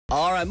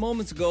All right,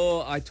 moments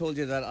ago, I told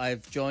you that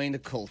I've joined a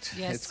cult.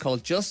 Yes. It's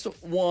called Just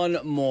One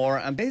More,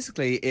 and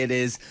basically it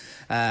is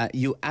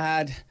you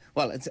add...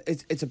 Well,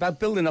 it's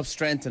about building up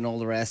strength and all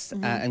the rest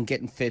and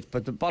getting fit.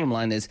 But the bottom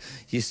line is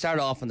you start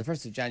off on the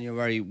 1st of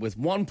January with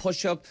 1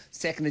 push-up,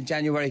 2nd of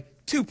January,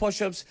 2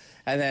 push-ups,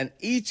 and then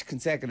each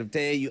consecutive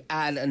day you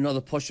add another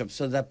push-up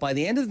so that by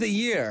the end of the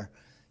year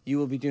you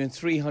will be doing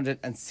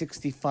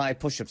 365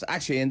 push-ups.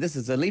 Actually, and this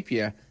is a leap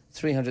year,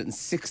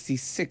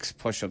 366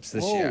 push-ups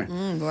this year.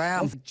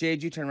 Wow.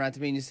 Jade, you turned around to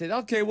me and you said,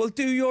 okay, well,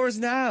 do yours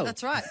now.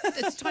 That's right.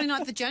 It's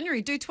 29th of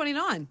January. Do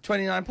 29.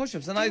 29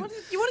 push-ups. And You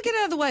want to get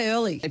out of the way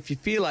early. if you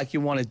feel like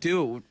you want to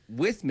do it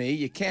with me,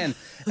 you can.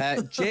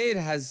 Jade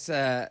has,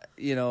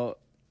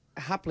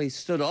 happily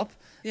stood up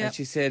and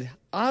she said,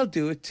 I'll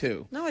do it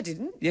too. No, I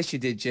didn't. Yes, you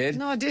did, Jade.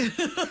 No, I didn't.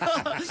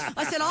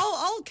 I said,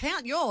 I'll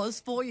count yours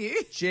for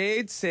you.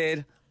 Jade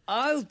said,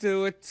 I'll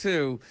do it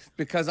too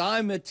because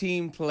I'm a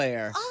team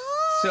player.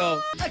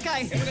 So,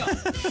 Okay. here we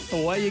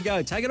go. Away you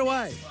go. Take it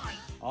away.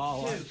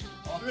 Oh,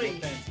 3,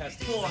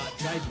 fantastic. 4,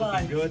 Jade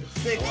 5, good.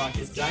 6, I like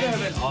it. 7,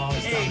 Damien. Oh,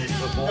 he's done 8,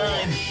 this before.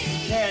 9,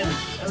 10,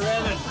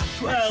 11,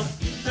 12,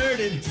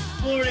 13,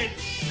 14,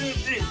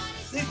 15,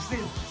 16,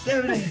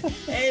 17,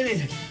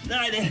 18,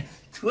 19,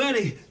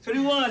 20,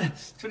 21,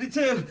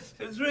 22,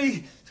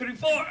 23,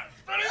 24,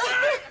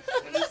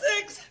 25,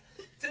 26,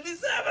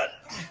 27,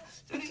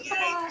 28,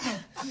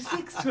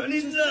 26,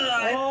 29.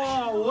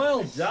 Oh,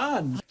 well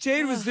done.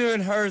 Jade was doing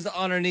hers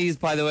on her knees,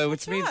 by the way,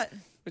 which right.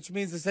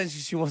 means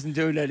essentially she wasn't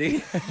doing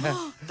any.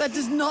 That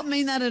does not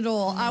mean that at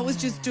all. I was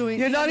just doing...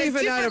 You're not there's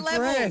even out of different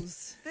breath.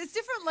 levels. There's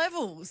different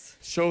levels.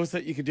 Shows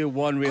that you could do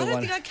one real I don't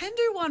one. think I can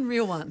do one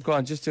real one. Go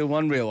on, just do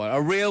one real one.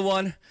 A real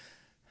one.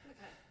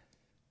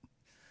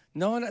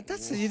 No,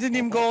 that's you didn't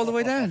even go all the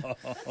way down.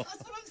 That's what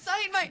I'm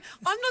saying, mate.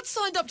 I'm not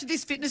signed up to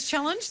this fitness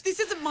challenge. This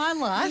isn't my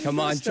life. Come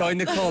on, join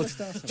the cult.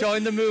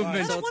 Join the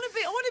movement. I want to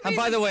be... And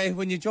by the way,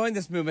 when you join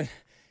this movement,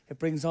 it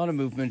brings on a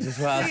movement as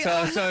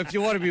well. So if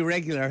you want to be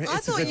regular, I it's a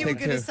thought good you were thing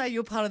going to too. say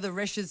you're part of the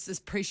Resh's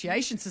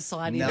Appreciation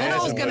Society. No, Then I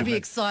it's was a going to be movement.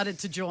 excited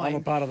to join. I'm a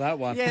part of that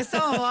one. Yeah, so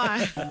am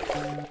I.